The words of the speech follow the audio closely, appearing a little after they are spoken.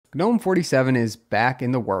GNOME 47 is back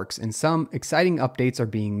in the works and some exciting updates are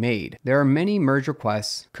being made. There are many merge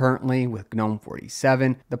requests currently with GNOME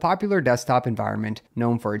 47, the popular desktop environment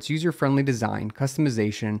known for its user-friendly design,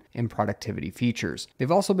 customization, and productivity features.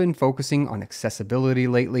 They've also been focusing on accessibility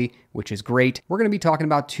lately, which is great. We're going to be talking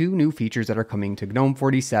about two new features that are coming to GNOME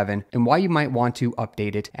 47 and why you might want to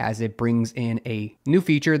update it as it brings in a new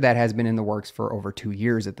feature that has been in the works for over 2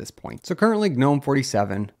 years at this point. So currently GNOME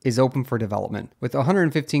 47 is open for development with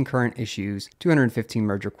 115 current issues, 215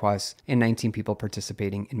 merge requests, and 19 people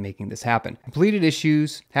participating in making this happen. Completed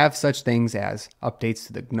issues have such things as updates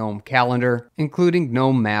to the GNOME calendar, including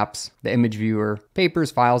GNOME maps, the image viewer, papers,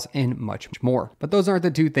 files, and much more. But those aren't the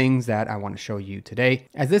two things that I want to show you today,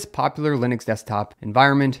 as this popular Linux desktop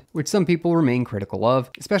environment, which some people remain critical of,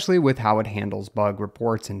 especially with how it handles bug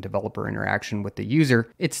reports and developer interaction with the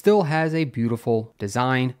user, it still has a beautiful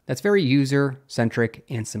design that's very user-centric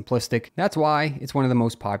and simplistic. That's why it's one of the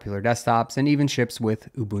most popular desktops and even ships with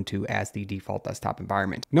Ubuntu as the default desktop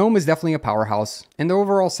environment. GNOME is definitely a powerhouse, and the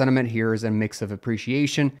overall sentiment here is a mix of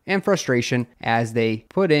appreciation and frustration as they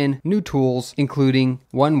put in new tools, including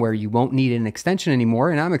one where you won't need an extension anymore,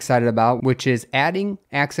 and I'm excited about, which is adding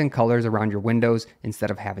accent colors around your windows instead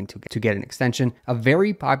of having to get an extension. A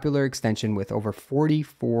very popular extension with over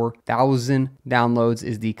 44,000 downloads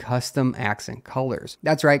is the custom accent colors.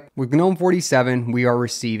 That's right, with GNOME 47, we are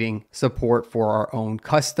receiving support for our own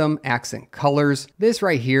custom accent colors. This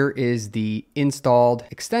right here is the installed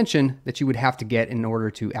extension that you would have to get in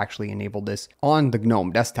order to actually enable this on the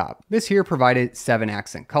GNOME desktop. This here provided 7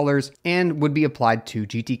 accent colors and would be applied to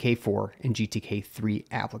GTK4 and GTK3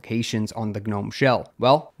 applications on the GNOME shell.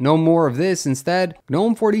 Well, no more of this. Instead,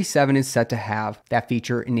 GNOME 47 is set to have that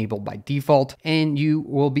feature enabled by default, and you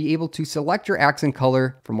will be able to select your accent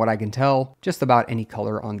color, from what I can tell, just about any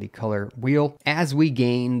color on the color wheel, as we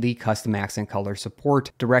gain the custom accent color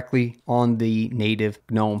support directly on the native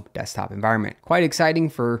GNOME desktop environment. Quite exciting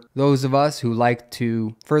for those of us who like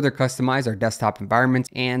to further customize our desktop environments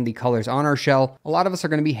and the colors on our shell. A lot of us are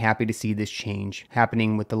going to be happy to see this change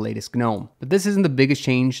happening with the latest GNOME. But this isn't the biggest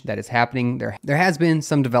change that is happening. There has been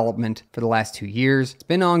some development for the last 2 years. It's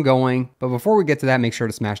been ongoing, but before we get to that, make sure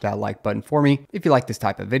to smash that like button for me if you like this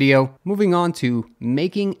type of video. Moving on to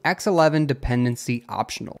making X11 dependency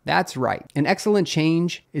optional. That's right, an excellent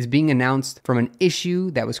change is being announced from an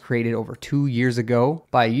issue that was created over 2 years ago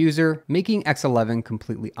by a user, making X11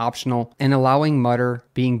 completely optional and allowing Mutter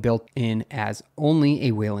being built in as only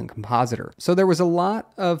a Wayland compositor. So there was a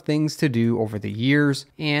lot of things to do over the years,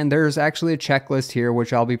 and there's actually a checklist here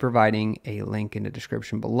which I'll be providing a link in the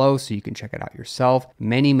description below so you can check it out yourself.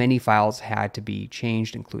 Many files had to be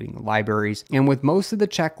changed, including libraries, and with most of the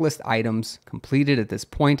checklist items completed at this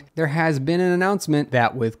point, there has been an announcement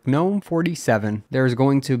that with GNOME 47 there's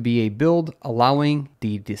going to be a build allowing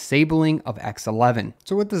the disabling of X11.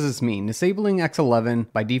 So what does this mean? Disabling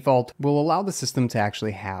X11 by default will allow the system to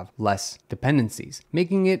actually have less dependencies,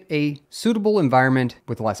 making it a suitable environment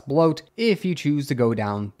with less bloat if you choose to go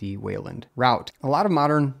down the Wayland route. A lot of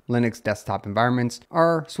modern Linux desktop environments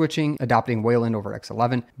are adopting Wayland over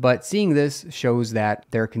X11, but seeing this shows that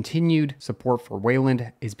their continued support for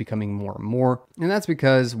Wayland is becoming more and more, and that's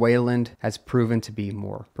because Wayland has proven to be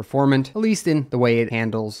more performant, at least in the way it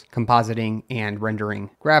handles compositing and rendering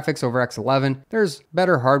graphics over X11. There's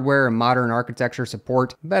better hardware and modern architecture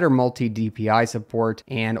support, better multi-DPI support,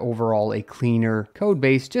 and overall a cleaner code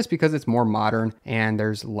base just because it's more modern and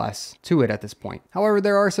there's less to it at this point. However,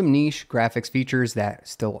 there are some niche graphics features that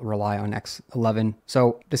still rely on X11,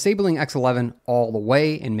 so disabling X11 all the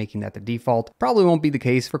way and making that the default probably won't be the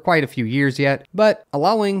case for quite a few years yet, but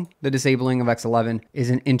allowing the disabling of X11 is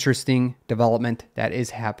an interesting development that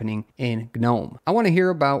is happening in GNOME. I want to hear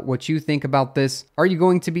about what you think about this. Are you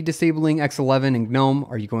going to be disabling X11 in GNOME?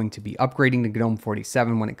 Are you going to be upgrading to GNOME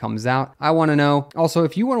 47 when it comes out? I want to know. Also,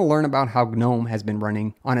 if you want to learn about how GNOME has been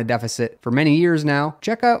running on a deficit for many years now,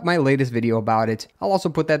 check out my latest video about it. I'll also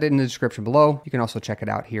put that in the description below. You can also check it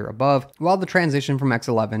out here above. While the transition from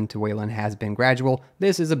X11 to Wayland has been gradual,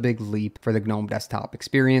 this is a big leap for the GNOME desktop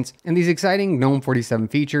experience, and these exciting GNOME 47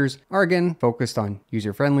 features are again focused on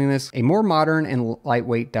user friendliness, a more modern and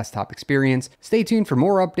lightweight desktop experience. Stay tuned for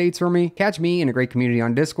more updates from me. Catch me in a great community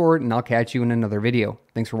on Discord, and I'll catch you in another video.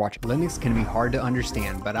 Thanks for watching. Linux can be hard to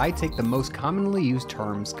understand, but I take the most commonly used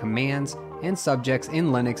terms, commands, and subjects in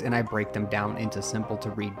Linux and I break them down into simple to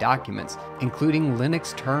read documents, including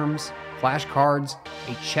Linux terms, flashcards,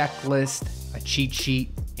 a checklist, a cheat sheet,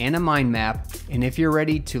 and a mind map. And if you're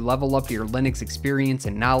ready to level up your Linux experience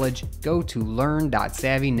and knowledge, go to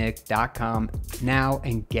learn.savvynik.com now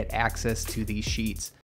and get access to these sheets.